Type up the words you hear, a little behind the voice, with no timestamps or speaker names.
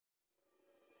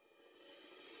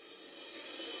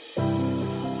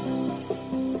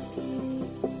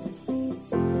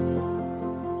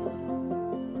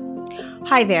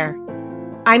Hi there.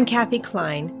 I'm Kathy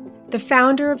Klein, the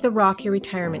founder of the Rock Your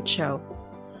Retirement Show.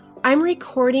 I'm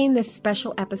recording this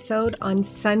special episode on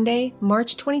Sunday,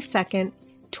 March 22nd,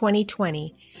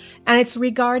 2020, and it's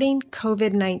regarding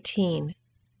COVID-19.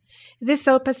 This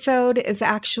episode is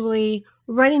actually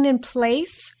running in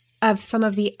place of some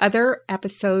of the other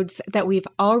episodes that we've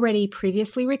already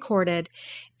previously recorded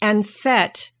and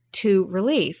set to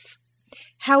release.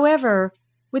 However,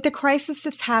 with the crisis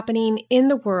that's happening in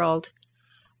the world,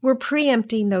 we're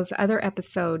preempting those other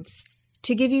episodes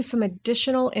to give you some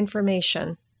additional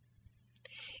information.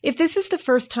 If this is the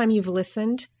first time you've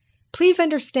listened, please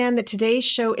understand that today's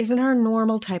show isn't our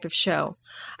normal type of show.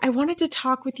 I wanted to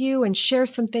talk with you and share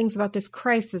some things about this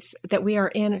crisis that we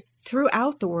are in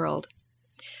throughout the world.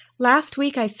 Last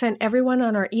week, I sent everyone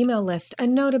on our email list a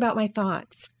note about my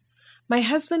thoughts. My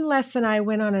husband Les and I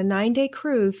went on a 9-day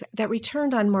cruise that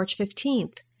returned on March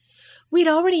 15th. We'd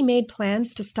already made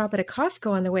plans to stop at a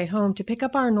Costco on the way home to pick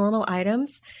up our normal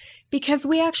items because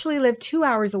we actually live 2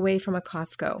 hours away from a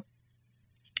Costco.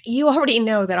 You already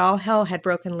know that all hell had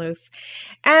broken loose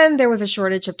and there was a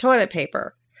shortage of toilet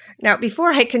paper. Now,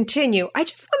 before I continue, I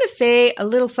just want to say a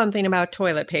little something about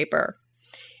toilet paper.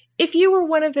 If you were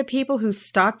one of the people who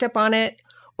stocked up on it,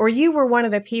 or you were one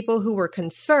of the people who were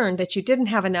concerned that you didn't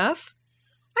have enough,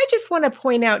 I just want to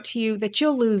point out to you that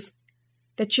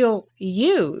you'll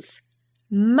use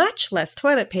much less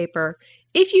toilet paper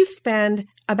if you spend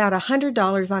about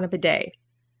 $100 on a bidet.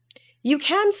 You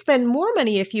can spend more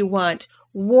money if you want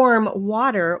warm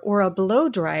water or a blow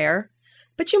dryer,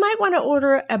 but you might want to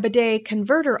order a bidet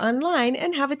converter online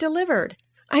and have it delivered.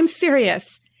 I'm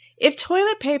serious. If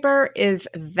toilet paper is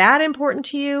that important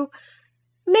to you,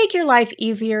 make your life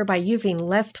easier by using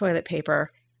less toilet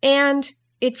paper, and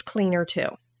it's cleaner too.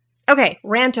 Okay,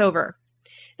 rant over.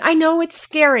 I know it's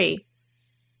scary.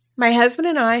 My husband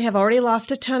and I have already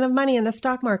lost a ton of money in the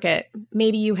stock market.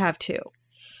 Maybe you have too.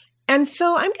 And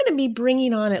so I'm going to be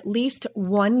bringing on at least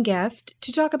one guest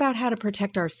to talk about how to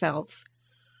protect ourselves.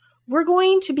 We're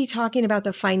going to be talking about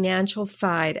the financial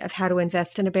side of how to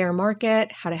invest in a bear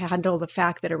market, how to handle the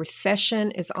fact that a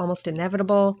recession is almost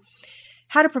inevitable,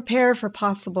 how to prepare for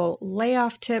possible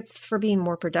layoff tips for being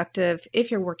more productive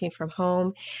if you're working from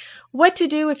home, what to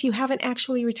do if you haven't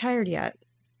actually retired yet.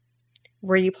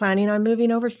 Were you planning on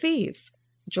moving overseas,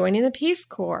 joining the Peace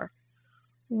Corps?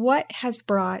 What has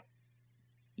brought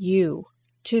you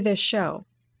to this show?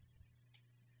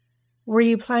 Were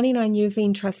you planning on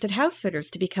using trusted house sitters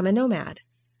to become a nomad?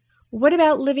 What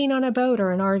about living on a boat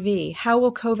or an RV? How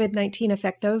will COVID-19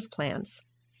 affect those plans?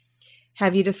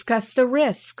 Have you discussed the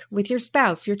risk with your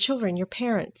spouse, your children, your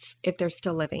parents, if they're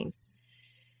still living?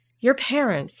 Your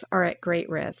parents are at great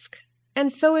risk,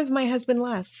 and so is my husband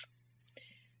Les.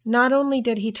 Not only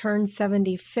did he turn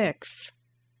 76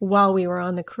 while we were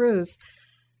on the cruise,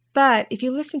 but if you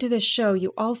listen to this show,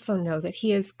 you also know that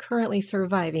he is currently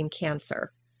surviving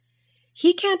cancer.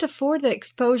 He can't afford the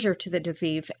exposure to the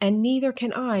disease, and neither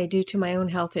can I due to my own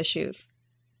health issues.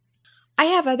 I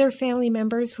have other family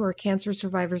members who are cancer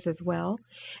survivors as well,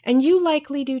 and you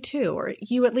likely do too, or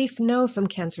you at least know some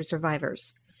cancer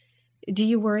survivors. Do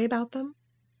you worry about them?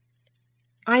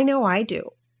 I know I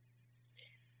do.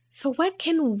 So what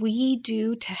can we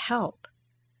do to help?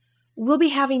 We'll be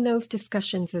having those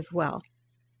discussions as well.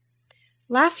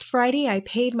 Last Friday, I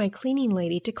paid my cleaning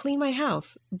lady to clean my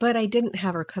house, but I didn't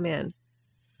have her come in.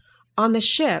 On the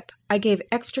ship, I gave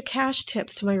extra cash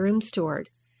tips to my room steward.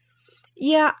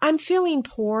 Yeah, I'm feeling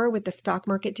poor with the stock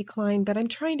market decline, but I'm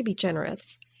trying to be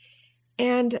generous.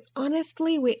 And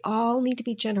honestly, we all need to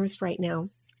be generous right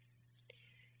now.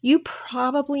 You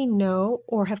probably know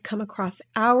or have come across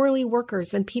hourly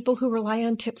workers and people who rely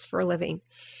on tips for a living.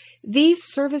 These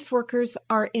service workers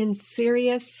are in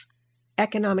serious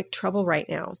economic trouble right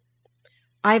now.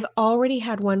 I've already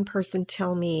had one person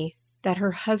tell me that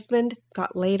her husband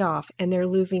got laid off and they're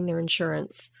losing their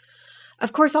insurance.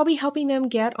 Of course, I'll be helping them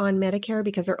get on Medicare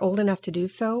because they're old enough to do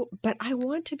so, but I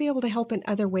want to be able to help in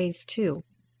other ways too.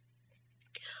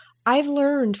 I've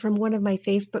learned from one of my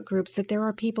Facebook groups that there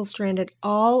are people stranded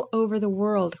all over the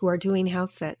world who are doing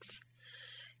house sits.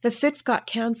 The sits got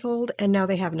canceled and now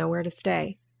they have nowhere to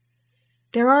stay.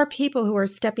 There are people who are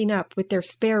stepping up with their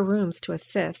spare rooms to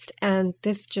assist, and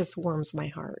this just warms my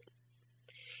heart.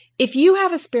 If you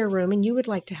have a spare room and you would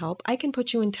like to help, I can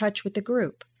put you in touch with the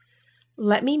group.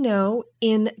 Let me know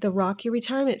in the Rock Your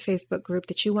Retirement Facebook group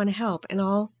that you want to help, and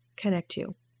I'll connect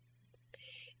you.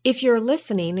 If you're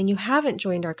listening and you haven't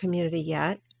joined our community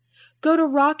yet, go to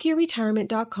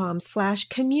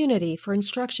rockyourretirement.com/community for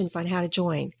instructions on how to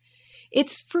join.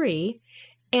 It's free,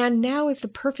 and now is the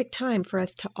perfect time for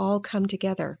us to all come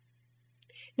together.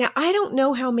 Now, I don't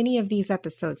know how many of these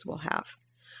episodes we'll have.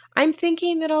 I'm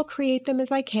thinking that I'll create them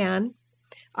as I can.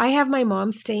 I have my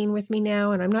mom staying with me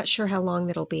now, and I'm not sure how long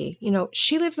that'll be.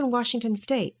 She lives in Washington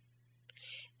State,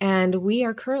 and we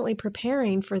are currently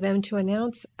preparing for them to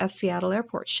announce a Seattle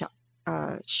airport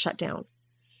shutdown.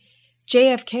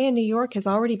 JFK in New York has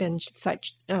already been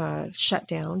shut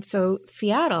down, so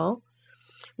Seattle,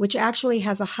 which actually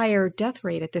has a higher death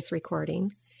rate at this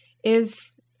recording,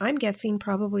 is, I'm guessing,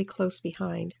 probably close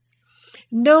behind.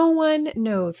 No one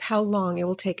knows how long it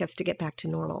will take us to get back to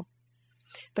normal.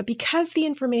 But because the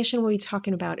information we'll be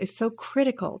talking about is so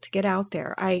critical to get out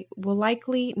there, I will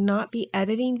likely not be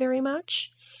editing very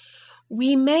much.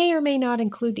 We may or may not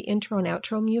include the intro and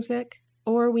outro music,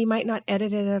 or we might not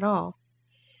edit it at all.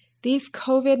 These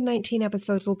COVID-19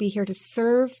 episodes will be here to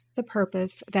serve the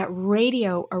purpose that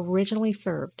radio originally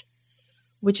served,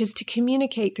 which is to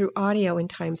communicate through audio in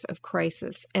times of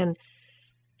crisis, and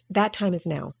that time is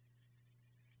now.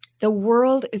 The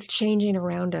world is changing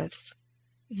around us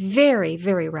very,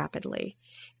 very rapidly,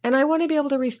 and I want to be able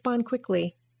to respond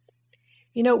quickly.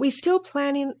 We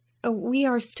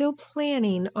are still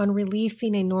planning on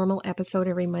releasing a normal episode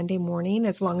every Monday morning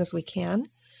as long as we can.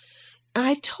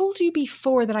 I've told you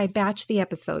before that I batch the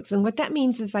episodes, and what that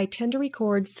means is I tend to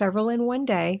record several in one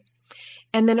day,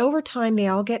 and then over time they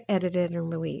all get edited and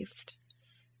released.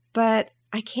 But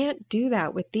I can't do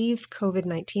that with these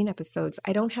COVID-19 episodes.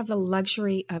 I don't have the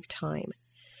luxury of time.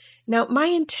 Now, my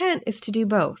intent is to do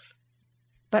both,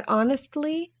 but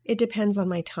honestly, it depends on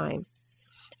my time.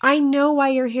 I know why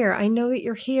you're here. I know that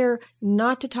you're here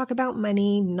not to talk about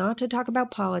money, not to talk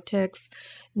about politics,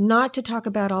 not to talk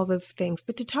about all those things,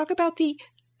 but to talk about the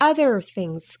other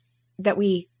things that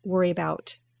we worry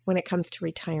about when it comes to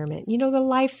retirement. The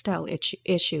lifestyle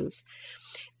issues.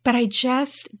 But I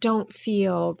just don't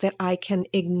feel that I can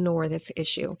ignore this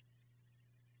issue.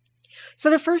 So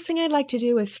the first thing I'd like to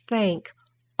do is thank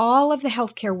all of the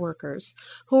healthcare workers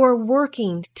who are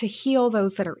working to heal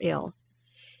those that are ill.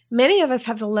 Many of us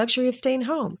have the luxury of staying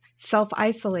home,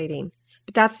 self-isolating,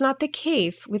 but that's not the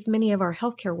case with many of our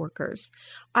healthcare workers.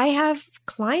 I have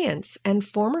clients and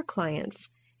former clients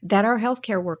that are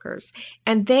healthcare workers,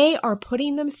 and they are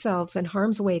putting themselves in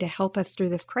harm's way to help us through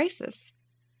this crisis.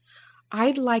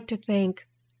 I'd like to thank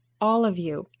all of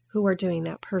you who are doing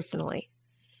that personally.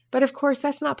 But of course,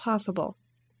 that's not possible.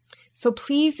 So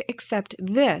please accept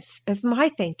this as my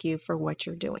thank you for what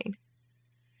you're doing.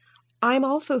 I'm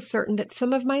also certain that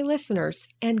some of my listeners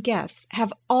and guests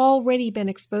have already been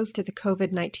exposed to the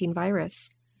COVID-19 virus.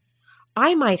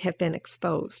 I might have been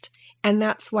exposed, and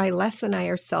that's why Les and I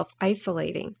are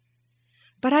self-isolating.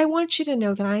 But I want you to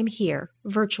know that I'm here,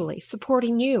 virtually,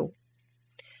 supporting you.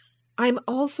 I'm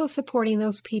also supporting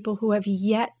those people who have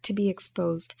yet to be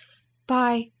exposed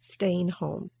by staying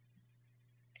home.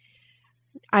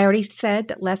 I already said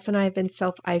that Les and I have been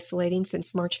self-isolating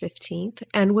since March 15th,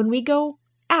 and when we go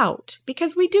out,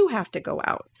 because we do have to go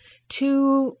out,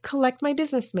 to collect my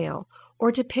business mail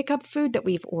or to pick up food that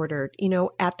we've ordered,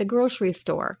 at the grocery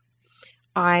store,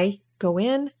 I go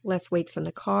in, Les waits in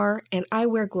the car, and I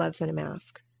wear gloves and a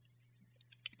mask.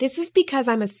 This is because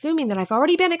I'm assuming that I've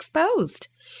already been exposed.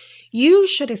 You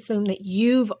should assume that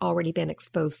you've already been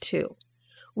exposed too.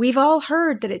 We've all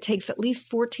heard that it takes at least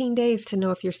 14 days to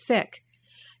know if you're sick,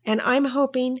 and I'm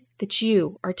hoping that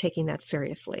you are taking that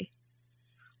seriously.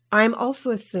 I'm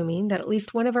also assuming that at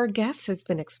least one of our guests has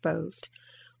been exposed.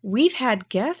 We've had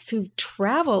guests who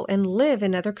travel and live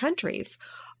in other countries.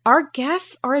 Our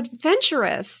guests are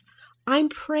adventurous. I'm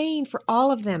praying for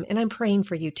all of them, and I'm praying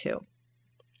for you too.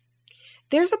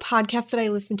 There's a podcast that I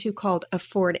listen to called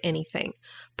Afford Anything.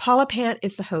 Paula Pant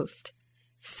is the host.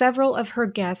 Several of her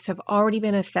guests have already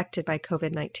been affected by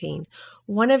COVID-19.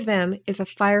 One of them is a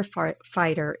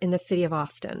firefighter in the city of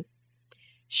Austin.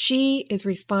 She is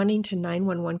responding to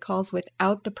 911 calls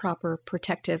without the proper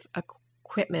protective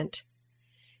equipment.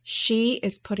 She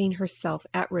is putting herself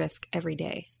at risk every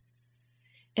day.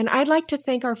 And I'd like to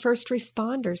thank our first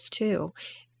responders too.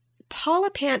 Paula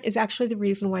Pant is actually the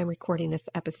reason why I'm recording this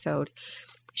episode.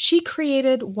 She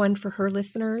created one for her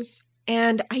listeners,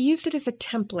 and I used it as a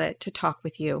template to talk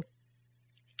with you.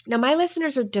 Now, my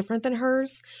listeners are different than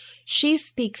hers. She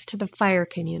speaks to the fire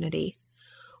community.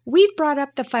 We've brought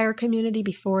up the fire community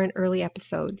before in early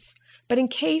episodes, but in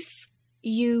case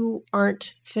you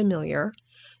aren't familiar,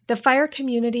 the fire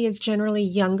community is generally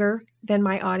younger than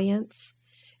my audience.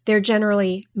 They're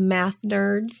generally math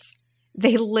nerds.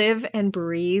 They live and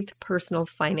breathe personal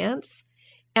finance.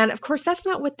 And of course, that's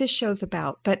not what this show's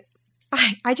about, but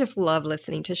I just love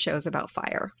listening to shows about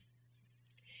fire.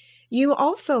 You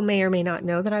also may or may not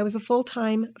know that I was a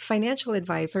full-time financial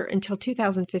advisor until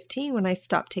 2015 when I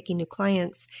stopped taking new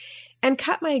clients and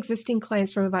cut my existing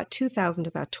clients from about 2,000 to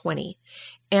about 20.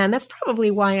 And that's probably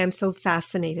why I'm so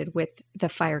fascinated with the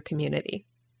FIRE community.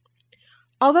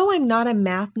 Although I'm not a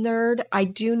math nerd, I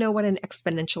do know what an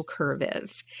exponential curve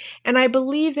is. And I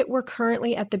believe that we're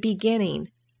currently at the beginning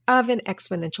of an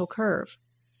exponential curve.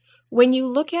 When you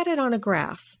look at it on a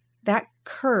graph, that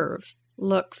curve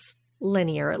looks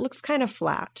linear. It looks kind of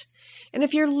flat. And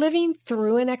if you're living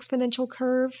through an exponential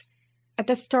curve, at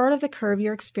the start of the curve,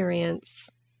 your experience,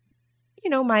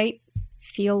 might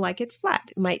feel like it's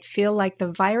flat. It might feel like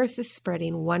the virus is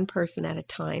spreading one person at a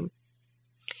time.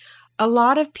 A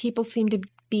lot of people seem to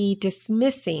be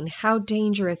dismissing how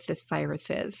dangerous this virus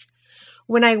is.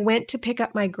 When I went to pick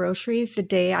up my groceries the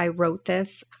day I wrote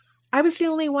this, I was the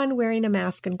only one wearing a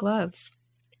mask and gloves.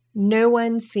 No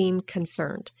one seemed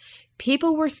concerned.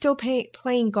 People were still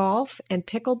playing golf and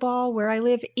pickleball where I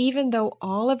live, even though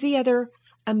all of the other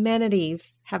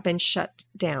amenities have been shut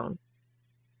down.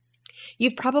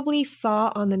 You've probably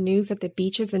saw on the news that the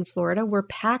beaches in Florida were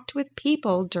packed with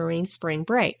people during spring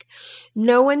break.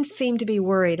 No one seemed to be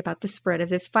worried about the spread of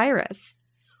this virus.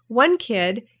 One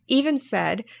kid even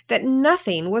said that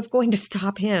nothing was going to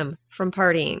stop him from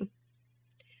partying.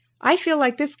 I feel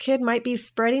like this kid might be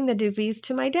spreading the disease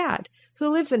to my dad, who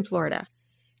lives in Florida.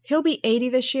 He'll be 80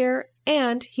 this year,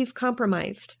 and he's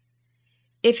compromised.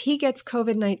 If he gets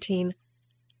COVID-19,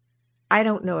 I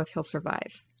don't know if he'll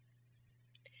survive.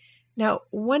 Now,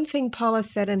 one thing Paula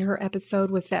said in her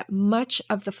episode was that much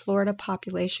of the Florida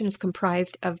population is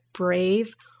comprised of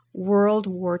brave World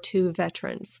War II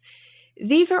veterans.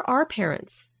 These are our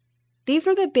parents. These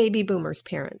are the baby boomers'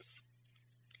 parents.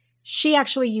 She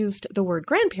actually used the word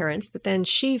grandparents, but then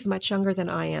she's much younger than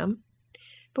I am.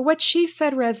 But what she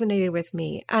said resonated with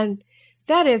me, and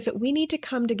that is that we need to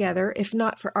come together, if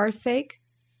not for our sake,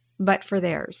 but for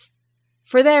theirs.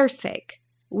 For their sake,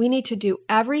 we need to do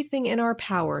everything in our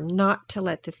power not to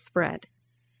let this spread.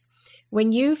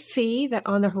 When you see that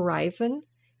on the horizon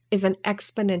is an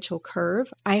exponential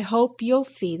curve, I hope you'll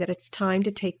see that it's time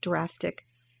to take drastic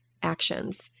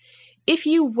actions. If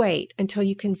you wait until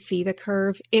you can see the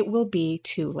curve, it will be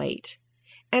too late.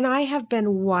 And I have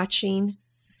been watching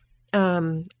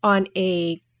on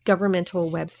a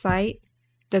governmental website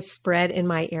the spread in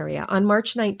my area. On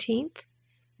March 19th,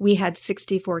 we had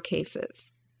 64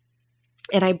 cases.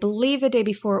 And I believe the day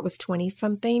before it was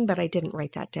 20-something, but I didn't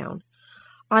write that down.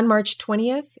 On March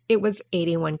 20th, it was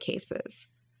 81 cases.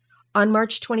 On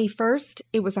March 21st,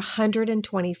 it was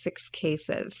 126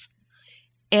 cases.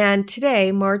 And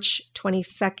today, March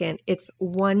 22nd, it's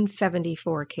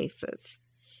 174 cases.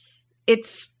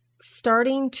 It's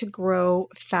starting to grow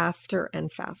faster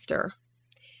and faster.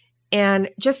 And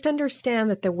just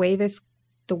understand that the way this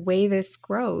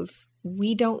grows,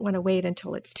 we don't want to wait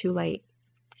until it's too late.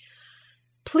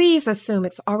 Please assume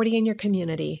it's already in your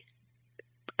community.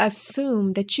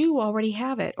 Assume that you already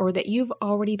have it or that you've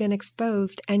already been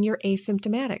exposed and you're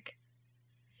asymptomatic.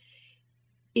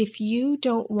 If you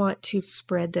don't want to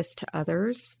spread this to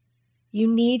others, you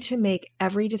need to make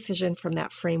every decision from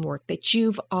that framework that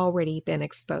you've already been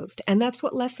exposed. And that's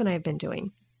what Les and I have been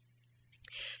doing.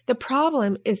 The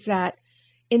problem is that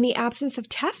in the absence of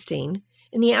testing,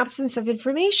 in the absence of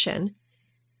information,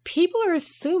 people are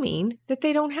assuming that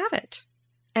they don't have it.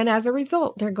 And as a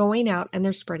result, they're going out and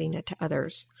they're spreading it to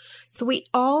others. So we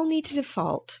all need to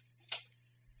default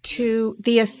to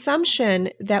the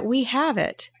assumption that we have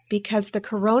it because the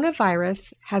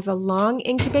coronavirus has a long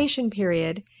incubation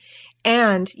period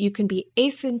and you can be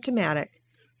asymptomatic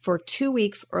for 2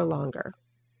 weeks or longer.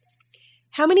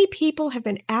 How many people have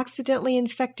been accidentally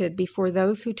infected before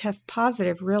those who test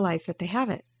positive realize that they have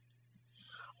it?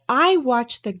 I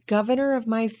watched the governor of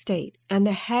my state and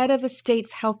the head of the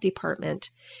state's health department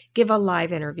give a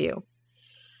live interview.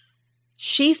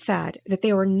 She said that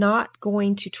they were not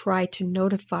going to try to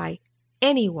notify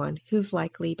anyone who's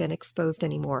likely been exposed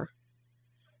anymore.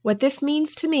 What this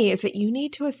means to me is that you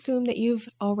need to assume that you've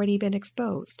already been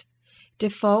exposed.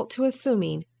 Default to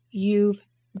assuming you've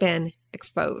been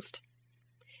exposed.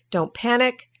 Don't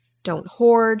panic, don't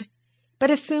hoard, but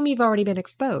assume you've already been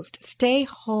exposed. Stay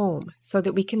home so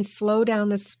that we can slow down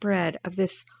the spread of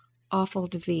this awful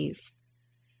disease.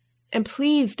 And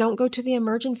please don't go to the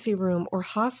emergency room or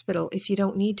hospital if you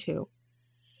don't need to.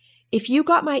 If you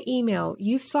got my email,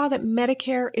 you saw that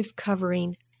Medicare is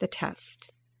covering the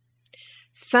test.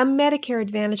 Some Medicare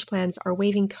Advantage plans are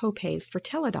waiving copays for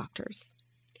teledoctors.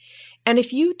 And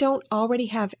if you don't already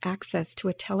have access to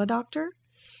a teledoctor,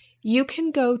 you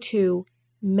can go to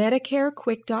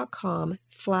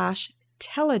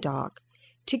medicarequick.com/teledoc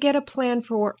to get a plan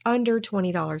for under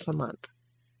 $20 a month.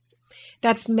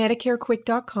 That's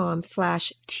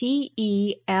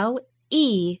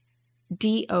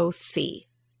MedicareQuick.com/TELEDOC.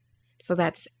 So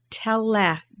that's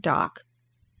teledoc,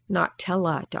 not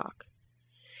teladoc.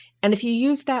 And if you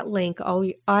use that link,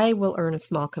 I will earn a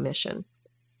small commission.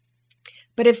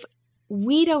 But if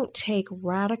we don't take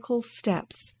radical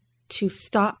steps to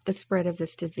stop the spread of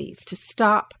this disease, to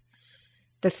stop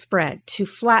the spread, to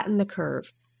flatten the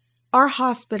curve, our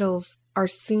hospitals are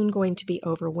soon going to be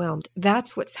overwhelmed.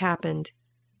 That's what's happened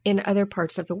in other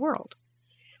parts of the world.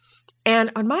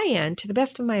 And on my end, to the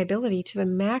best of my ability, to the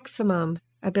maximum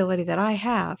ability that I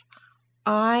have,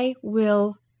 I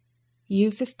will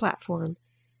use this platform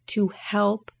to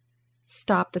help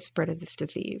stop the spread of this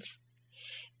disease.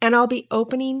 And I'll be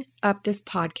opening up this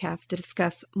podcast to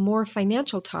discuss more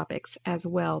financial topics as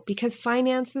well, because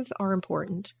finances are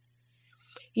important.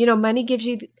 You know, money gives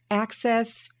you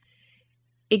access.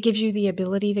 It gives you the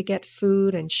ability to get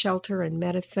food and shelter and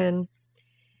medicine.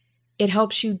 It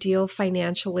helps you deal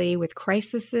financially with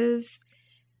crises.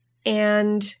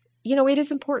 And, you know, it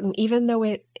is important, even though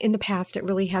in the past it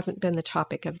really hasn't been the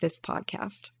topic of this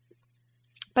podcast.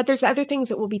 But there's other things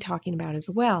that we'll be talking about as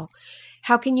well.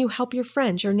 How can you help your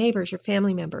friends, your neighbors, your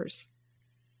family members?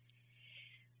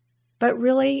 But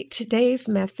really, today's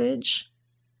message,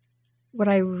 what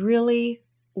I really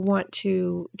want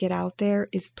to get out there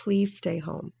is please stay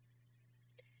home.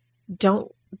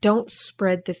 Don't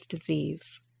spread this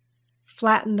disease.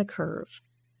 Flatten the curve.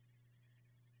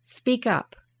 Speak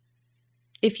up.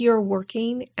 If you're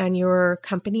working and your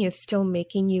company is still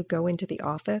making you go into the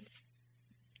office,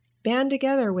 band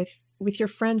together with your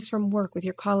friends from work, with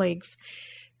your colleagues,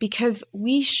 because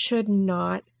we should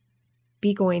not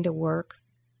be going to work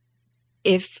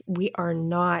if we are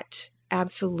not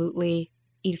absolutely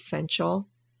essential.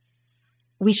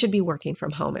 We should be working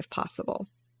from home if possible.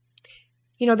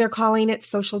 You know, they're calling it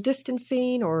social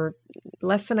distancing, or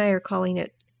Les and I are calling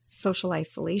it social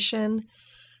isolation.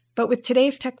 But with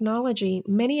today's technology,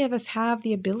 many of us have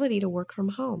the ability to work from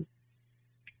home.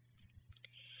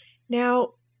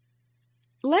 Now,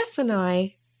 Les and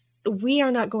I, we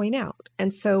are not going out.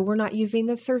 And so we're not using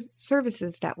the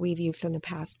services that we've used in the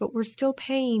past, but we're still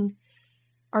paying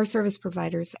our service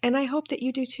providers. And I hope that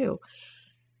you do too.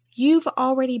 You've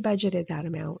already budgeted that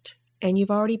amount, and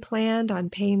you've already planned on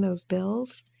paying those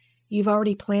bills. You've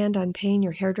already planned on paying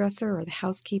your hairdresser or the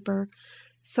housekeeper.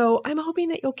 So I'm hoping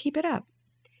that you'll keep it up.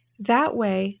 That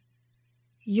way,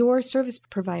 your service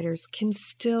providers can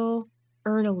still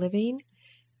earn a living.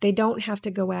 They don't have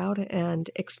to go out and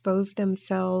expose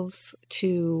themselves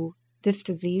to this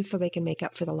disease so they can make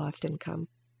up for the lost income.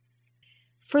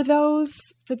 For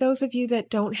those of you that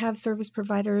don't have service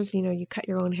providers, you know, you cut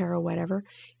your own hair or whatever,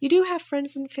 you do have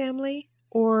friends and family,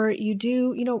 or you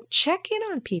do, you know, check in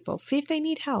on people, see if they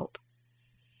need help.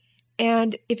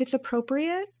 And if it's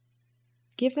appropriate,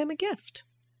 give them a gift.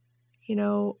 You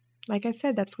know, like I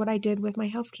said, that's what I did with my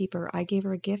housekeeper. I gave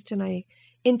her a gift, and I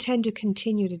intend to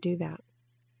continue to do that.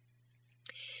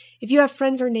 If you have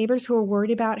friends or neighbors who are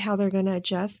worried about how they're going to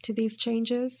adjust to these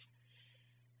changes,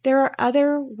 there are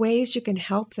other ways you can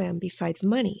help them besides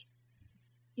money.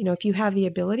 You know, if you have the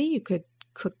ability, you could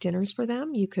cook dinners for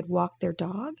them. You could walk their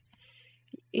dog.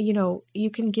 You know, you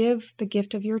can give the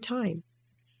gift of your time.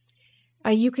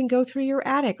 You can go through your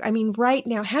attic. I mean, right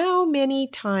now, how many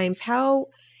times, how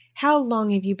long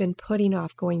have you been putting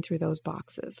off going through those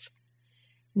boxes?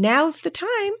 Now's the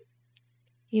time.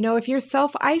 You know, if you're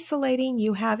self-isolating,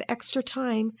 you have extra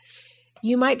time,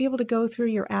 you might be able to go through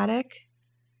your attic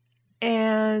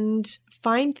and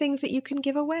find things that you can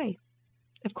give away.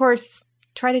 Of course,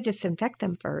 try to disinfect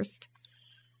them first.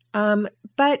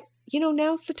 But, you know,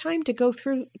 now's the time to go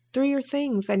through your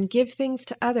things and give things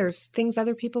to others, things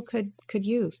other people could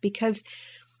use, because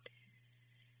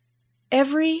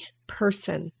every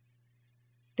person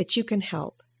that you can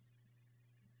help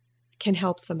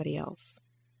somebody else.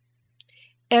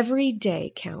 Every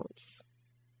day counts.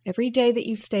 Every day that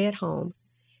you stay at home,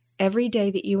 every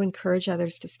day that you encourage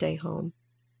others to stay home,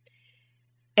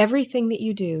 everything that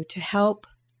you do to help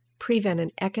prevent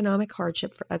an economic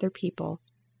hardship for other people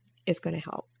is going to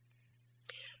help.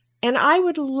 And I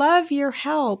would love your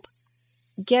help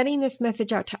getting this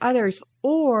message out to others,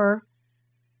 or,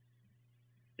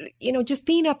 you know, just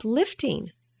being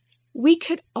uplifting. We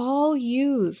could all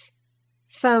use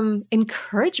some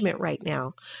encouragement right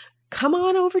now. Come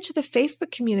on over to the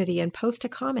Facebook community and post a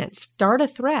comment, start a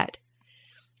thread.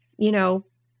 You know,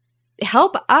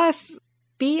 help us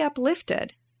be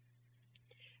uplifted.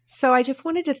 So I just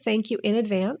wanted to thank you in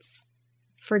advance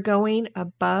for going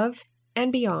above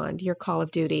and beyond your call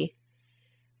of duty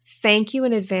Thank you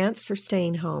in advance for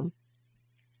staying home.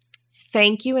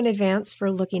 Thank you in advance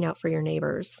for looking out for your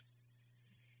neighbors.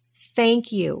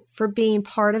 Thank you for being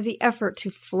part of the effort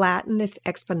to flatten this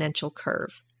exponential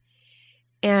curve.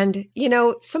 And,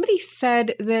 somebody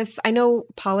said this, I know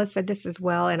Paula said this as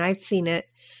well, and I've seen it.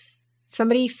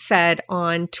 Somebody said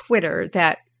on Twitter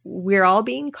that we're all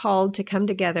being called to come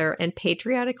together and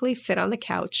patriotically sit on the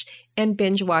couch and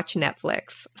binge watch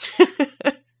Netflix.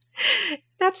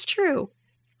 That's true.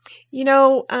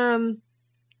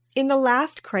 In the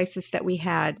last crisis that we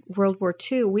had, World War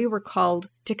II, we were called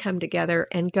to come together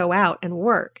and go out and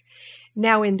work.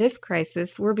 Now in this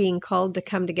crisis, we're being called to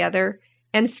come together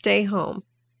and stay home.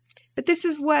 But this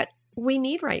is what we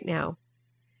need right now.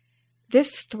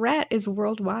 This threat is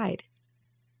worldwide.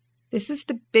 This is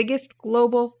the biggest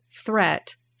global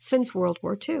threat since World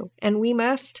War II. And we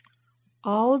must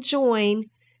all join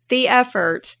the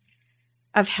effort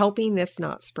of helping this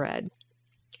not spread.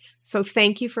 So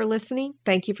thank you for listening.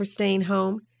 Thank you for staying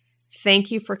home.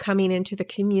 Thank you for coming into the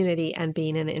community and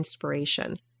being an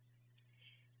inspiration.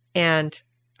 And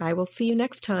I will see you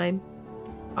next time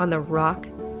on the Rock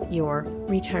Your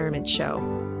Retirement Show.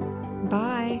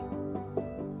 Bye.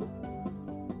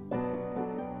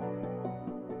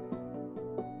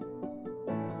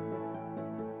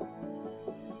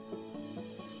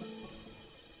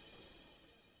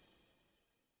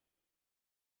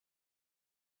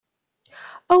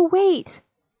 Oh, wait!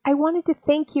 I wanted to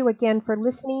thank you again for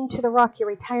listening to the Rock Your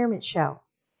Retirement Show.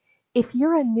 If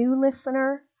you're a new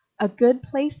listener, a good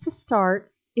place to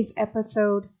start is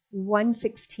episode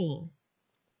 116.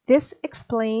 This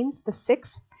explains the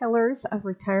 6 pillars of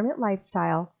retirement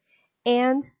lifestyle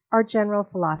and our general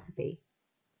philosophy.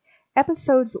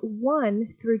 Episodes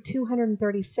 1 through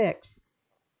 236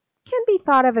 can be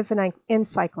thought of as an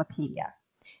encyclopedia.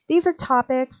 These are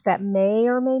topics that may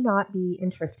or may not be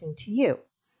interesting to you.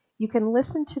 You can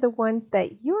listen to the ones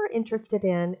that you're interested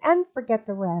in and forget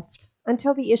the rest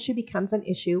until the issue becomes an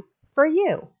issue for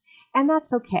you. And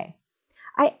that's okay.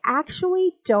 I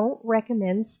actually don't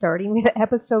recommend starting with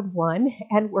episode 1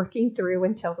 and working through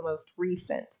until the most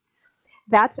recent.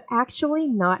 That's actually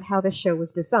not how the show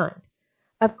was designed.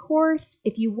 Of course,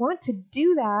 if you want to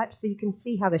do that so you can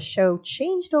see how the show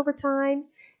changed over time,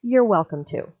 you're welcome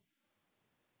to.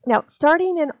 Now,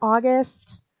 starting in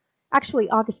August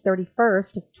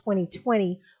 31st of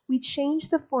 2020, we changed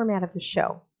the format of the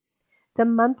show. The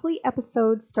monthly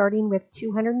episodes, starting with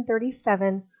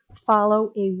 237,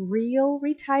 follow a real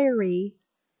retiree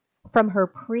from her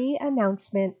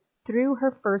pre-announcement through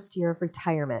her first year of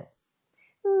retirement.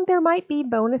 There might be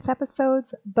bonus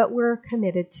episodes, but we're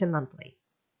committed to monthly.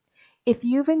 If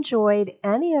you've enjoyed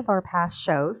any of our past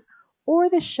shows or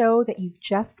the show that you've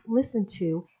just listened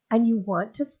to and you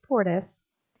want to support us,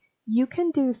 you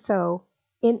can do so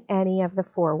in any of the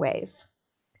 4 ways.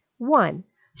 1.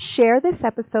 Share this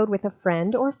episode with a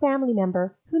friend or family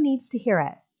member who needs to hear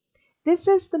it. This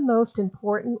is the most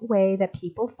important way that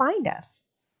people find us.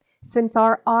 Since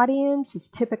our audience is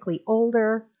typically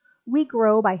older, we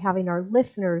grow by having our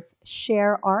listeners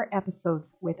share our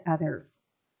episodes with others.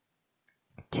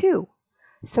 2.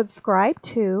 Subscribe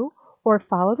to or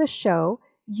follow the show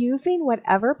using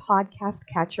whatever podcast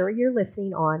catcher you're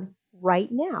listening on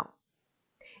right now.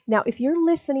 Now, if you're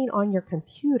listening on your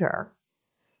computer,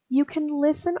 you can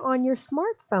listen on your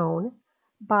smartphone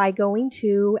by going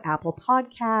to Apple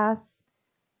Podcasts,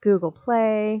 Google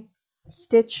Play,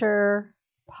 Stitcher,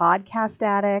 Podcast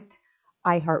Addict,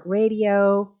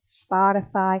 iHeartRadio,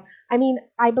 Spotify.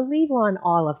 I believe we're on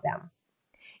all of them.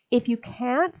 If you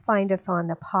can't find us on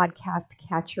the podcast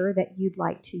catcher that you'd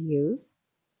like to use,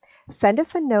 send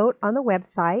us a note on the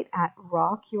website at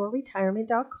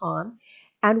rockyourretirement.com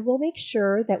and we'll make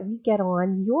sure that we get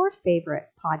on your favorite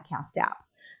podcast app.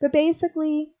 But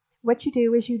basically, what you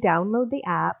do is you download the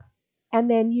app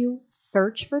and then you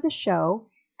search for the show,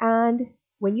 and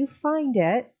when you find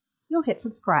it, you'll hit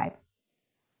subscribe.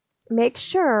 Make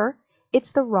sure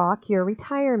it's the Rock Your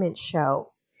Retirement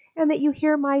Show and that you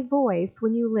hear my voice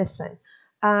when you listen.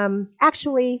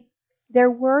 Actually, there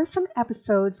were some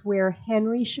episodes where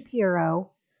Henry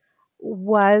Shapiro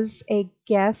was a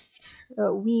guest.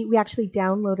 We actually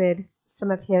downloaded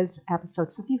some of his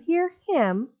episodes. So if you hear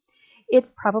him, it's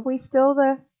probably still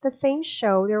the same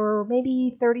show. There were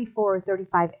maybe 34 or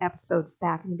 35 episodes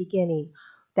back in the beginning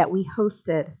that we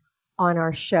hosted on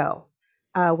our show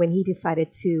when he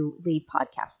decided to leave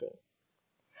podcasting.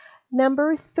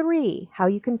 Number 3, how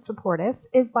you can support us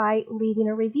is by leaving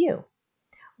a review.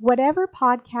 Whatever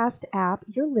podcast app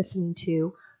you're listening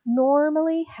to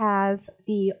normally has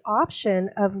the option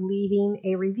of leaving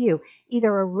a review,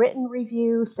 either a written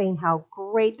review saying how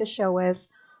great the show is,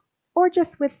 or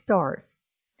just with stars.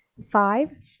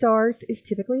 5 stars is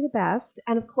typically the best,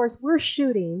 and of course, we're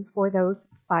shooting for those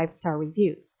 5-star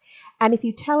reviews. And if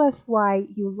you tell us why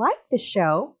you like the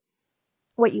show,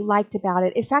 what you liked about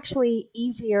it, it's actually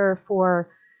easier for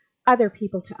other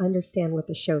people to understand what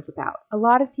the show's about. A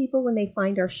lot of people, when they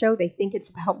find our show, they think it's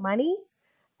about money.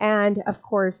 And of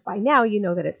course, by now, you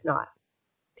know that it's not.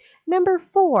 Number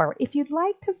 4, if you'd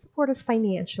like to support us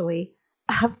financially,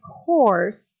 of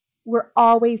course, we're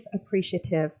always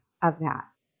appreciative of that.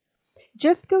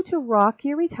 Just go to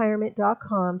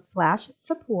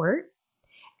rockyourretirement.com/support,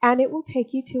 and it will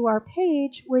take you to our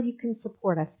page where you can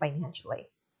support us financially.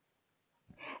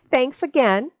 Thanks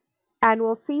again, and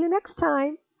we'll see you next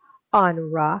time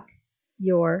on Rock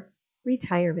Your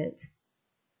Retirement.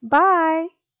 Bye.